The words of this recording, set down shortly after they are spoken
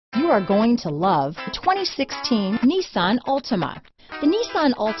are going to love the 2016 Nissan Altima. The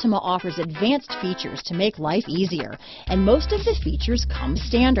Nissan Altima offers advanced features to make life easier, and most of the features come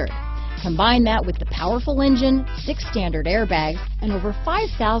standard. Combine that with the powerful engine, 6 standard airbags, and over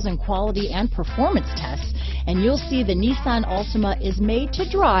 5,000 quality and performance tests, and you'll see the Nissan Altima is made to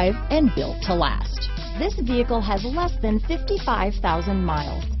drive and built to last. This vehicle has less than 55,000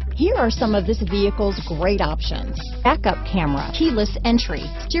 miles. Here are some of this vehicle's great options: backup camera, keyless entry,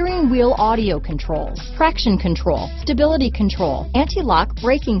 steering wheel audio controls, traction control, stability control, anti-lock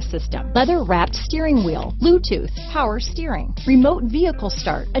braking system, leather-wrapped steering wheel, Bluetooth, power steering, remote vehicle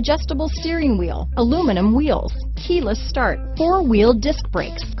start, adjustable steering wheel, aluminum wheels, keyless start, 4-wheel disc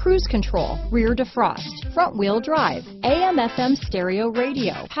brakes, cruise control, rear defrost, front-wheel drive, AM/FM stereo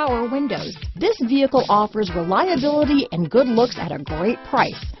radio, power windows. This vehicle offers reliability and good looks at a great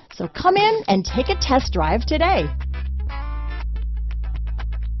price. So come in and take a test drive today.